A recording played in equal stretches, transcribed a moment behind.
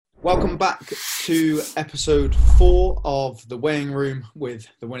Welcome back to episode 4 of the weighing room with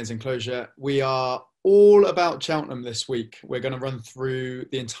the winners enclosure. We are all about Cheltenham this week. We're going to run through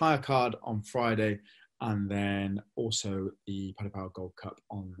the entire card on Friday and then also the Paddy Gold Cup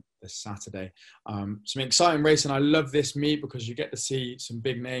on the Saturday. Some exciting racing. I love this meet because you get to see some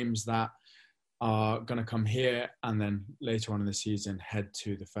big names that are going to come here and then later on in the season head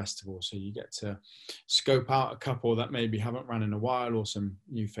to the festival. So you get to scope out a couple that maybe haven't run in a while or some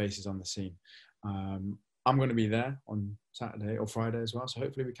new faces on the scene. I'm going to be there on Saturday or Friday as well. So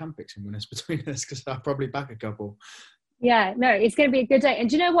hopefully we can pick some winners between us because I'll probably back a couple. Yeah, no, it's going to be a good day. And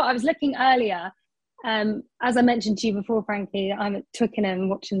do you know what? I was looking earlier, as I mentioned to you before, frankly, I'm at Twickenham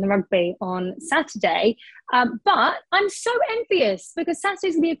watching the rugby on Saturday. But I'm so envious because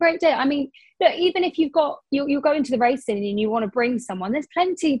Saturday's going to be a great day. I mean, look, even if you'll go into the racing and you want to bring someone, there's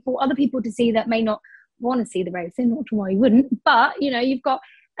plenty for other people to see that may not want to see the racing, not to why you wouldn't. But, you know, you've got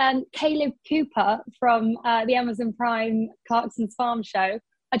Caleb Cooper from the Amazon Prime Clarkson's Farm show.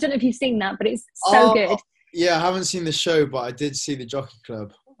 I don't know if you've seen that, but it's so good. Yeah, I haven't seen the show, but I did see the Jockey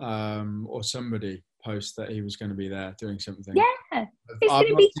Club or somebody post that he was going to be there doing something. Yeah, it's going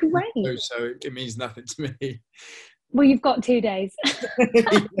to be great. So it means nothing to me. Well, you've got 2 days.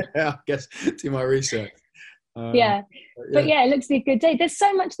 Yeah, I guess, do my research. But it looks to be a good day. There's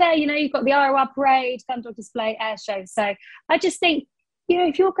so much there, you know, you've got the ROR parade, gun dog display, air show. So I just think, you know,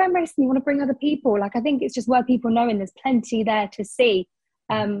 if you're going racing, you want to bring other people. Like, I think it's just worth people knowing there's plenty there to see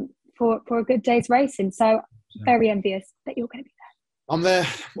for a good day's racing. So very envious that you're going to be there. I'm there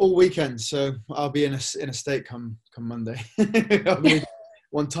all weekend, so I'll be in a state come Monday. I'll be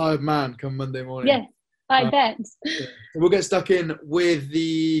one tired man come Monday morning. Yeah, I bet. Yeah. We'll get stuck in with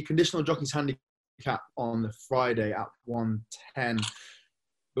the conditional jockey's handicap on the Friday at 1:10.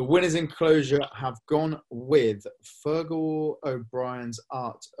 The winners enclosure have gone with Fergal O'Brien's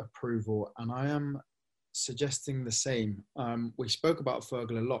Art Approval, and I am suggesting the same. We spoke about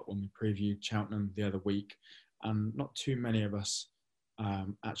Fergal a lot when we previewed Cheltenham the other week, and not too many of us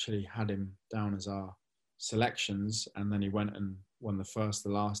actually had him down as our selections, and then he went and won the first, the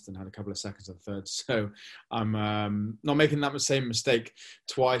last, and had a couple of seconds on third. So I'm not making that same mistake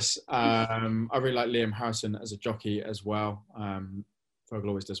twice. I really like Liam Harrison as a jockey as well. Fergal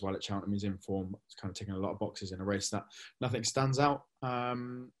always does well at Cheltenham. He's in form. It's kind of ticking a lot of boxes in a race that nothing stands out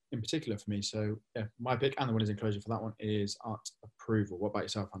in particular for me. So yeah, my pick and the winners enclosure for that one is Art Approval. What about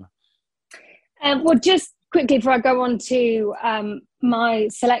yourself, Hannah? Well, just quickly before I go on to my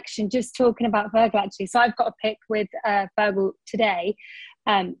selection, just talking about Fergal actually. So I've got a pick with Fergal today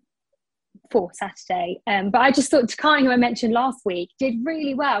for Saturday. But I just thought Takai, who I mentioned last week, did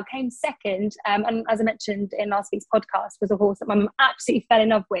really well, came second. And as I mentioned in last week's podcast, was a horse that I absolutely fell in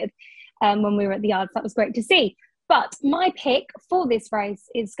love with when we were at the yards. That was great to see. But my pick for this race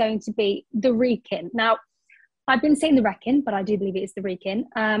is going to be the Reekin. Now, I've been saying the Wreckin, but I do believe it is the Reekin,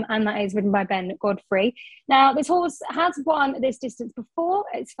 and that is ridden by Ben Godfrey. Now, this horse has won this distance before.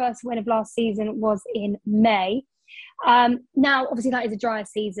 Its first win of last season was in May. Now, obviously, that is a drier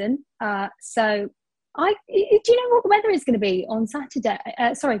season. So, do you know what the weather is going to be on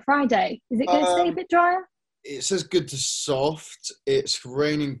Friday? Is it going to stay a bit drier? It says good to soft. It's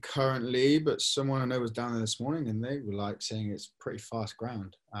raining currently, but someone I know was down there this morning, and they were like saying it's pretty fast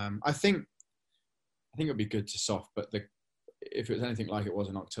ground. I think it'll be good to soft, but if it was anything like it was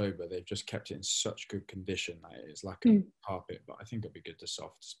in October, they've just kept it in such good condition that it's like a carpet. But I think it'll be good to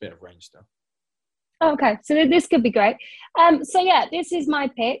soft. It's a bit of rain still. Oh, okay, so this could be great. This is my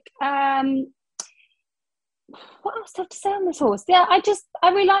pick. What else do I have to say on this horse? Yeah, I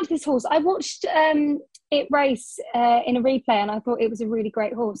really liked this horse. I watched it race in a replay, and I thought it was a really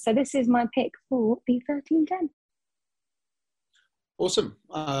great horse. So this is my pick for the 13:10. Awesome.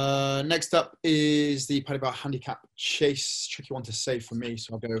 Next up is the Paddy Handicap Chase. Tricky one to say for me,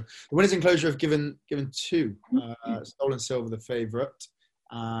 so I'll go. The winners enclosure have given 2. Stolen Silver, the favourite,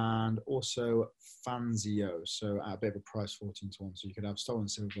 and also Fanzio. So at a bit of a price, 14-1. So you could have Stolen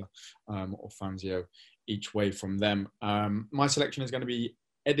Silver or Fanzio each way from them. My selection is going to be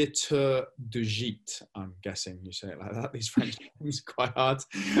Editeur de Gite. I'm guessing you say it like that. These French names are quite hard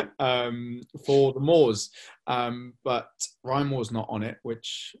for the Moors. But Ryan Moore's not on it,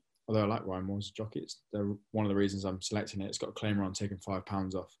 which, although I like Ryan Moore's jockeys, they're one of the reasons I'm selecting it. It's got a claimer on taking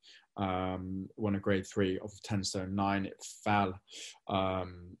 £5 off. Won a grade 3 off of 10 stone 9. It fell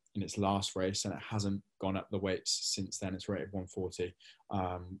in its last race, and it hasn't gone up the weights since then. It's rated 140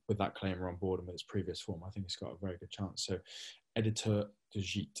 with that claimer on board and with its previous form. I think it's got a very good chance. So Editeur de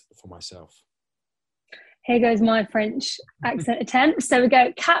Gite for myself. Here goes my French accent attempt. So we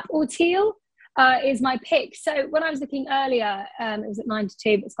go Cap or Teal. is my pick. So when I was looking earlier, it was at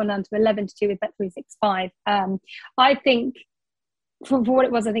 9-2, but it's gone down to 11-2 with Bet365. I think for what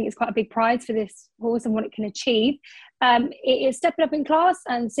it was, I think it's quite a big prize for this horse and what it can achieve. It is stepping up in class,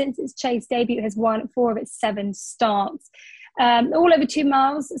 and since its chase debut, it has won 4 of its 7 starts, all over 2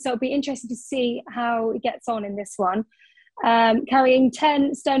 miles. So it'll be interesting to see how it gets on in this one. Carrying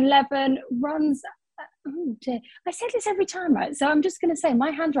 10 stone 11, runs. Oh dear. I said this every time, right? So I'm just going to say my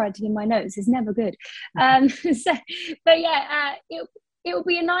handwriting in my notes is never good. But yeah, it will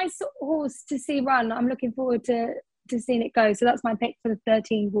be a nice horse to see run. I'm looking forward to seeing it go. So that's my pick for the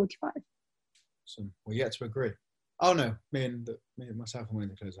 13:45. Awesome. We get to agree. Oh no, me and myself and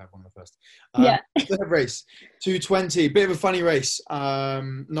Winnie Close have one of the first. Yeah. Third race, 220. Bit of a funny race.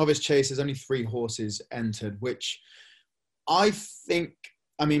 Novice chase. There's only 3 horses entered, which I think.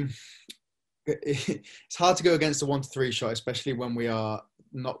 I mean, it's hard to go against a 1-3 shot, especially when we are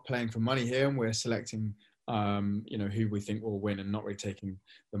not playing for money here and we're selecting, who we think will win and not really taking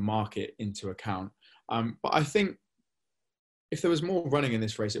the market into account. But I think if there was more running in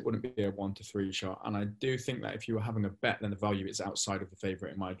this race, it wouldn't be a 1-3 shot. And I do think that if you were having a bet, then the value is outside of the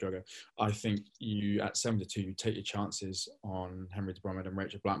favourite in my Drogo. I think you, at 7-2, you take your chances on Henry de Bromhead and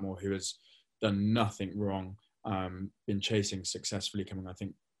Rachel Blackmore, who has done nothing wrong, been chasing successfully, coming, I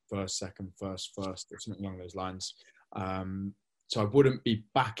think, first, second, first, or something along those lines. So I wouldn't be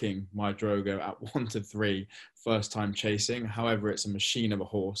backing my Drogo at 1-3 first time chasing. However, it's a machine of a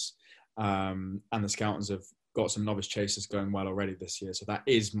horse. And the Scoutons have got some novice chasers going well already this year. So that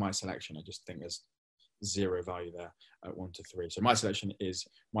is my selection. I just think there's zero value there at 1-3. So my selection is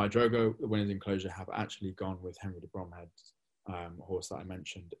my Drogo. The winners enclosure have actually gone with Henry de Bromhead's horse that I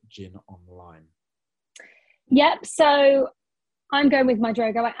mentioned, Gin on Lime. Yep. So I'm going with my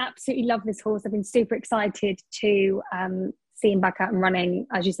Drogo. I absolutely love this horse. I've been super excited to see him back out and running.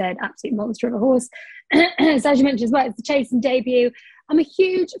 As you said, absolute monster of a horse. So as you mentioned as well, it's the chase and debut. I'm a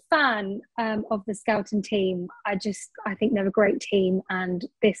huge fan of the Skelton team. I think they're a great team, and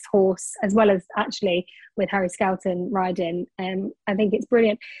this horse, as well as actually with Harry Skelton riding, I think it's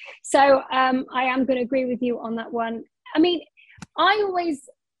brilliant. So I am going to agree with you on that one. I mean, I always,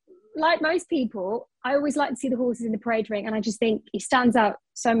 like most people, I always like to see the horses in the parade ring, and I just think he stands out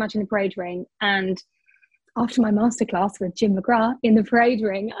so much in the parade ring. And after my masterclass with Jim McGrath in the parade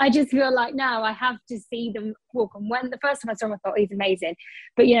ring, I just feel like now I have to see them walk. And when the first time I saw him, I thought he's amazing.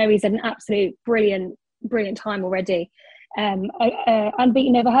 But, he's had an absolute brilliant time already.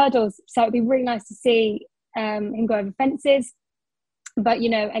 Unbeaten over hurdles. So it'd be really nice to see him go over fences. But,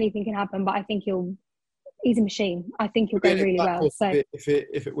 anything can happen. But I think he's a machine. I think he'll go really well. So if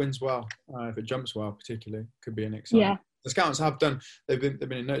it wins well, if it jumps well, particularly, could be an exciting. Yeah. The Scouts have done. They've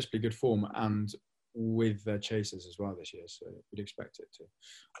been in noticeably good form, and with their chasers as well this year, so you'd expect it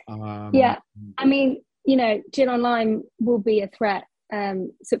to. Yeah, I mean, Gin on Lime will be a threat, so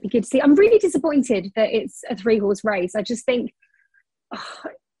it'd be good to see. I'm really disappointed that it's a 3-horse race. I just think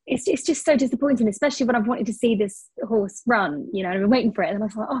it's just so disappointing, especially when I've wanted to see this horse run. I've been waiting for it, and I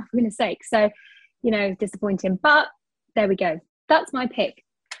was like, oh, for goodness sake. So, disappointing. But there we go. That's my pick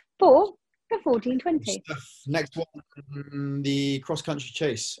for the 14:20. Next one, the cross-country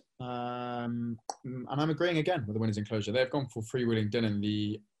chase. And I'm agreeing again with the winners enclosure. They've gone for Freewheeling Dylan,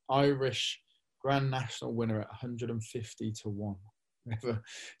 the Irish Grand National winner at 150-1. Whoever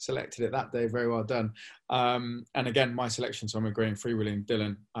selected it that day, very well done. And again, my selection, so I'm agreeing Freewheeling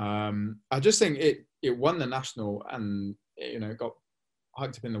Dylan. I just think it won the national, and got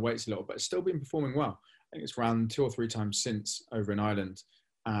hiked up in the weights a little, but it's still been performing well. I think it's ran 2 or 3 times since over in Ireland,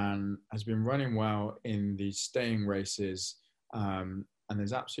 and has been running well in the staying races. And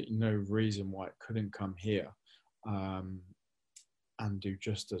there's absolutely no reason why it couldn't come here and do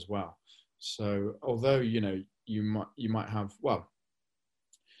just as well. So although, you might have, well,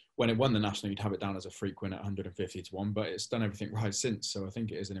 when it won the national, you'd have it down as a freak win at 150-1, but it's done everything right since. So I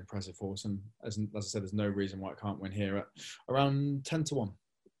think it is an impressive horse. And as I said, there's no reason why it can't win here at around 10-1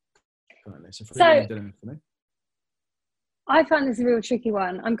 currently. So Dylan for me. I found this a real tricky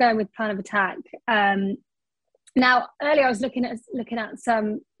one. I'm going with Plan of Attack. Now, earlier I was looking at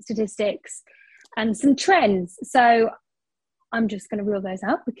some statistics and some trends. So I'm just going to rule those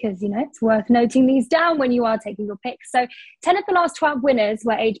out because, it's worth noting these down when you are taking your picks. So 10 of the last 12 winners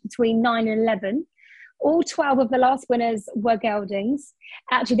were aged between 9 and 11. All 12 of the last winners were geldings.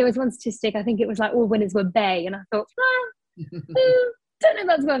 Actually, there was one statistic, I think it was like all winners were bay. And I thought, don't know if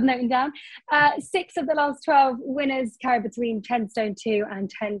that's worth noting down. 6 of the last 12 winners carry between 10 stone 2 and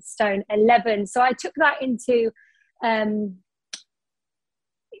 10 stone 11. So I took that into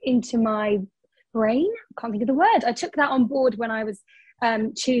my brain. I can't think of the word. I took that on board when I was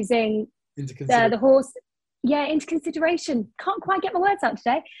choosing Into The horse, yeah, into consideration. Can't quite get my words out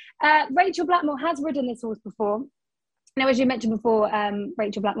today. Rachel Blackmore has ridden this horse before. Now, as you mentioned before,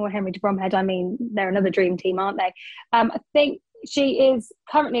 Rachel Blackmore and Henry de Bromhead, I mean, they're another dream team, aren't they? I think she is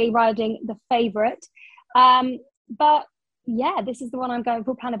currently riding the favourite. But yeah, this is the one I'm going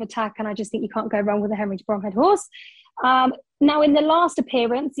for, Plan of Attack, and I just think you can't go wrong with a Henry de Bromhead horse. Now, in the last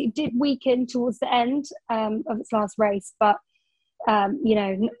appearance, it did weaken towards the end of its last race, but,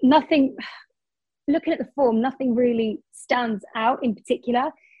 nothing, looking at the form, nothing really stands out in particular.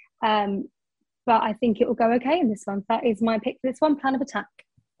 But I think it will go okay in this one. That is my pick for this one, Plan of Attack.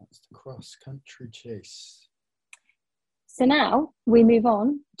 That's the cross-country chase. So now we move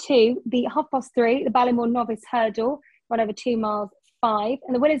on to the 3:30, the Ballymore Novice Hurdle, run over 2 miles 5.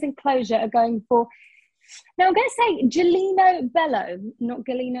 And the winners' enclosure are going for, now I'm going to say Gelino Bello, not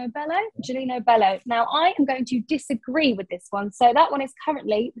Galino Bello, Gelino Bello. Now I am going to disagree with this one. So that one is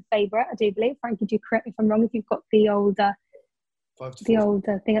currently the favourite, I do believe. Frankie, do correct me if I'm wrong, if you've got the older... The old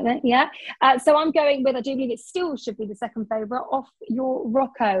thing at that, yeah. So I'm going with, I do believe it still should be the second favourite, Off Your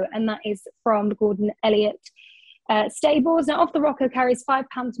Rocco, and that is from the Gordon Elliott stables. Now, Off the Rocco carries £5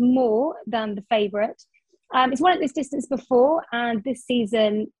 more than the favourite. It's won at this distance before, and this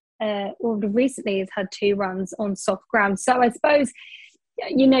season, or recently, has had 2 runs on soft ground. So I suppose,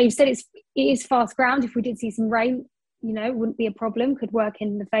 you've said it is fast ground. If we did see some rain, wouldn't be a problem, could work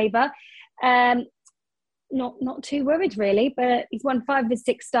in the favour. Not too worried really, but he's won 5 of his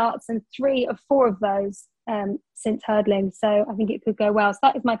 6 starts and 3 of 4 of those since hurdling. So I think it could go well. So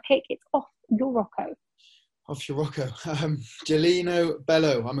that is my pick. It's Off Your Rocco. Off Your Rocco. Gelino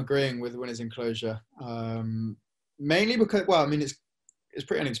Bello. I'm agreeing with the winners' enclosure. Mainly because, it's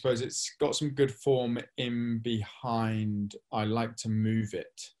pretty unexposed. It's got some good form in behind. I Like to Move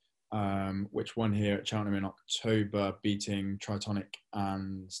It, which won here at Cheltenham in October, beating Tritonic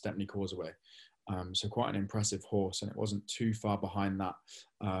and Stepney Causeway. So quite an impressive horse, and it wasn't too far behind that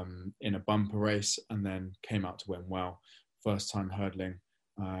in a bumper race, and then came out to win well. First time hurdling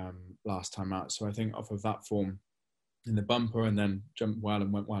last time out. So I think off of that form in the bumper, and then jumped well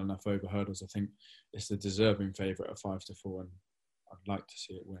and went well enough over hurdles, I think it's the deserving favourite of 5-4, and I'd like to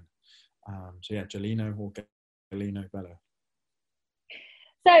see it win. So yeah, Gelino or Gelino Bello.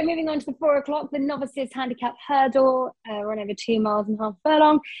 So moving on to the 4 o'clock, the Novices Handicap Hurdle, run over 2 miles and half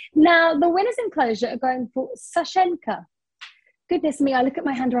furlong. Now, the winners' enclosure are going for Sashenka. Goodness me, I look at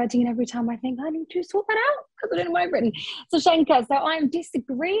my handwriting and every time I think I need to sort that out because I don't know what I've written. Sashenka, so I'm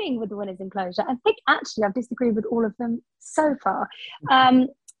disagreeing with the winners' enclosure. I think actually I've disagreed with all of them so far.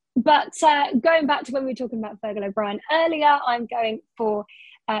 But going back to when we were talking about Fergal O'Brien earlier, I'm going for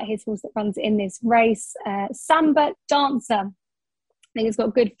his horse that runs in this race, Samba Dancer. I think it's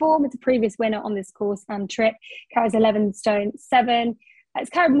got good form. It's a previous winner on this course and trip. Carries 11 stone 7. It's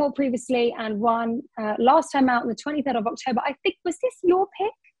carried more previously and won last time out on the 23rd of October. I think, was this your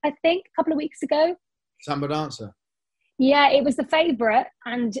pick? I think a couple of weeks ago. Samba Dancer. Yeah, it was the favourite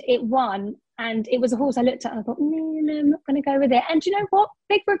and it won. And it was a horse I looked at and I thought, no, I'm not going to go with it. And you know what?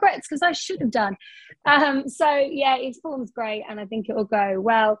 Big regrets because I should have done. So yeah, his form's great and I think it will go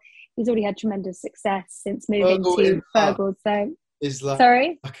well. He's already had tremendous success since moving to Fergal. So. Is like,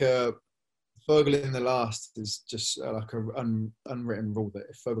 sorry? Like a Fergal in the last is just like a unwritten rule that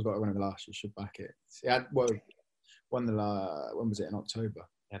if Fergal's got to win in the last, you should back it. He had won when was it, in October?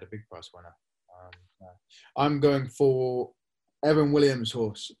 He had a big price winner. I'm going for Evan Williams'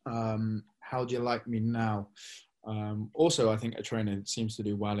 horse. How Do You Like Me Now? Also, I think a trainer seems to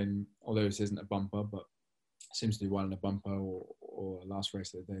do well in, although this isn't a bumper, but seems to do well in a bumper or last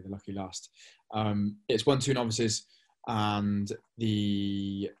race of the day, the lucky last. It's won 2 novices. And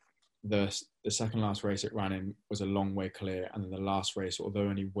the second last race it ran in was a long way clear, and then the last race, although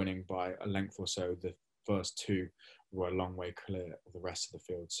only winning by a length or so, the first 2 were a long way clear of the rest of the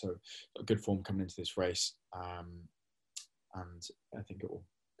field. So a good form coming into this race, and I think it will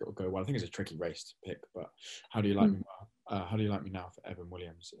go well. I think it's a tricky race to pick, but How Do You Like Me? How Do You Like Me Now for Evan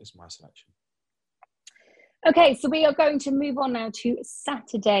Williams is my selection. Okay, so we are going to move on now to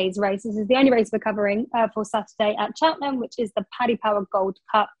Saturday's race. This is the only race we're covering for Saturday at Cheltenham, which is the Paddy Power Gold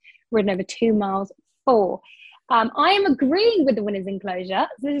Cup, ridden over 2 miles 4. I am agreeing with the winners' enclosure.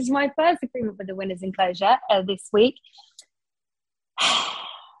 This is my first agreement with the winners' enclosure this week.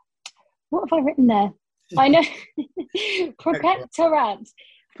 What have I written there? I know. Protectorate.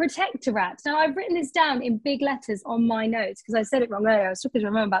 Now, I've written this down in big letters on my notes because I said it wrong earlier. I was struggling to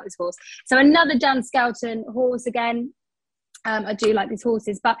remember about this horse. So another Dan Skelton horse again. I do like these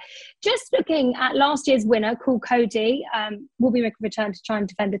horses. But just looking at last year's winner, Cool Cody, will be making a return to try and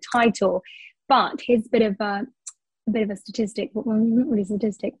defend the title. But here's a bit of a statistic. Well, not really a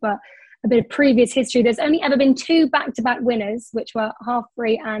statistic, but a bit of previous history. There's only ever been 2 back-to-back winners, which were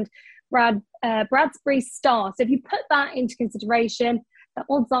Halfbury and Bradbury Star. So if you put that into consideration, the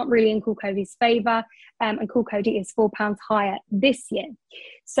odds aren't really in Cool Cody's favour, and Cool Cody is £4 higher this year.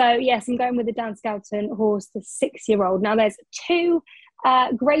 So yes, I'm going with the Dan Skelton horse, the 6-year-old. Now there's 2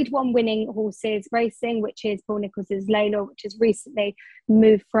 Grade 1 winning horses racing, which is Paul Nichols's Laylaw, which has recently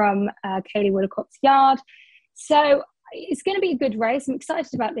moved from Kaylee Woodcock's yard. So it's going to be a good race. I'm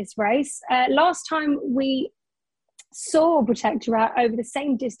excited about this race. Last time we saw Protectorat over the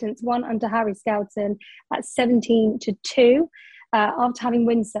same distance, won under Harry Skelton at 17-2 after having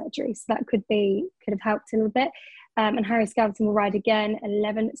wind surgery. So that could have helped a little bit. And Harry Skelton will ride again,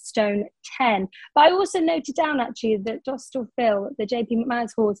 11 stone 10. But I also noted down actually that Dostal Phil, the JP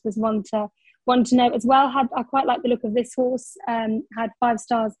McManus horse, was one to note as well. I quite like the look of this horse. Had 5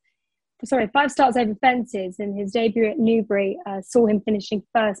 stars over fences, and his debut at Newbury saw him finishing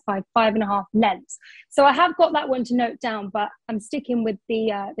first by 5.5 lengths. So I have got that one to note down, but I'm sticking with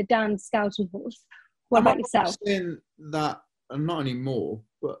the Dan Skelton horse. What about yourself? Saying that, and not anymore,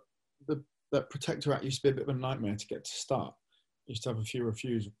 but that Protectorat used to be a bit of a nightmare to get to start. Used to have a few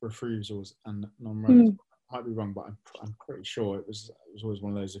refusals and non-runners. I might be wrong, but I'm pretty sure it was always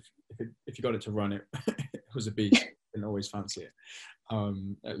one of those. If you got it to run, it was a beast. Didn't always fancy it,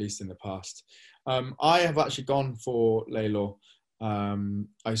 at least in the past. I have actually gone for Laylaw.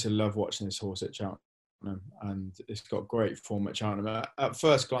 I used to love watching this horse at Cheltenham, and it's got great form at Cheltenham. At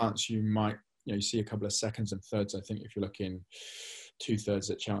first glance, you might you see a couple of seconds and thirds. I think if you're looking 2/3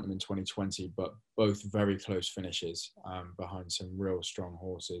 at Cheltenham in 2020, but both very close finishes behind some real strong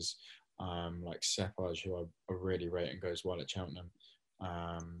horses like Cepage, who I really rate and goes well at Cheltenham,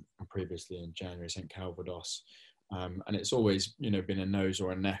 and previously in January St Calvados. And it's always, been a nose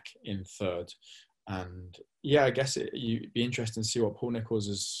or a neck in third. And yeah, I guess you'd be interesting to see what Paul Nicholls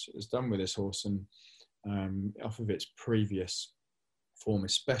has done with this horse, and off of its previous form,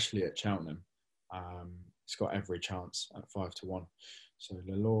 especially at Cheltenham, it's got every chance at 5-1. So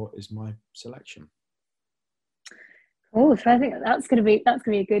Laylaw is my selection. Oh, so I think that's going to be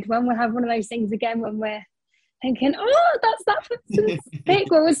a good one. We'll have one of those things again when we're thinking, that's that person's pick.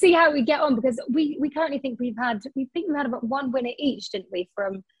 Well, we'll see how we get on, because we currently think we've had about 1 winner each, didn't we,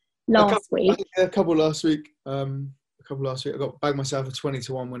 from last week? A couple last week. I got bagged myself a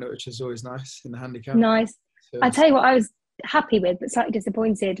 20-1 winner, which is always nice in the handicap. Nice. So, I tell you what, I was happy with, but slightly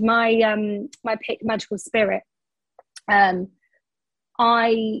disappointed. My pick, Magical Spirit.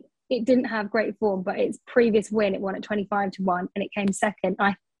 It didn't have great form, but its previous win, it won at 25-1, and it came second.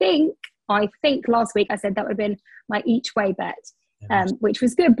 I think last week I said that would have been my each way bet, which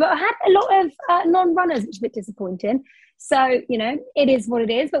was good. But I had a lot of non-runners, which is a bit disappointing. So, it is what it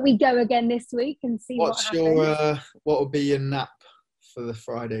is. But we go again this week and see what happens. What would be your nap for the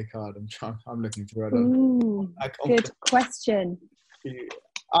Friday card? I'm looking through it. Ooh, good question.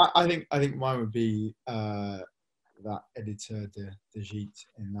 I think mine would be that Editeur de Gite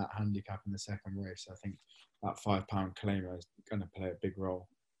in that handicap in the second race. I think that £5 claimer is going to play a big role.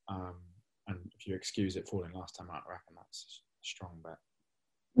 And if you excuse it falling last time out, I reckon that's a strong bet.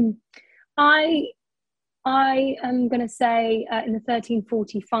 I am going to say in the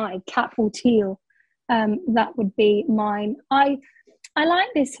 13:45, Cat for Teal. That would be mine. I like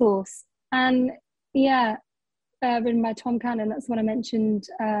this horse, and ridden by Tom Cannon. That's what I mentioned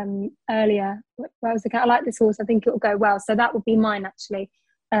earlier. Where was the cat? I like this horse. I think it will go well. So that would be mine actually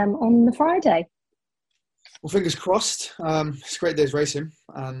on the Friday. Well, fingers crossed. It's a great day's racing,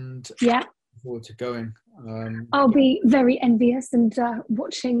 and yeah, looking forward to going. I'll be very envious and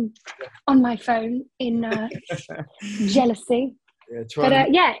watching on my phone in jealousy.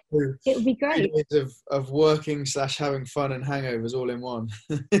 Yeah, it would be great. 3 days of working / having fun and hangovers all in one.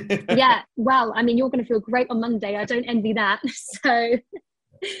 Yeah, well, I mean, you're going to feel great on Monday. I don't envy that. So,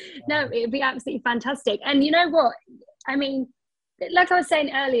 no, it would be absolutely fantastic. And you know what? I mean, like I was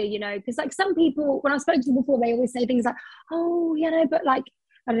saying earlier, because like some people, when I spoke to them before, they always say things like, but like,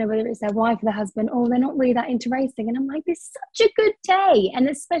 I don't know whether it's their wife or their husband, they're not really that into racing. And I'm like, this is such a good day. And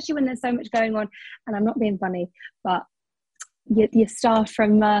especially when there's so much going on. And I'm not being funny, but your staff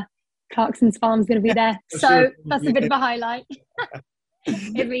from Clarkson's Farm is going to be there. So that's a bit of a highlight.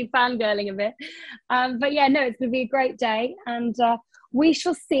 It'll be fangirling a bit. But yeah, no, it's going to be a great day. And we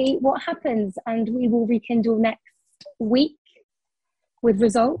shall see what happens. And we will rekindle next week with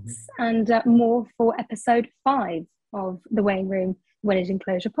results and more for episode 5 of the Weighing Room Winners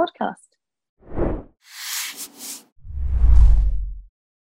Enclosure podcast.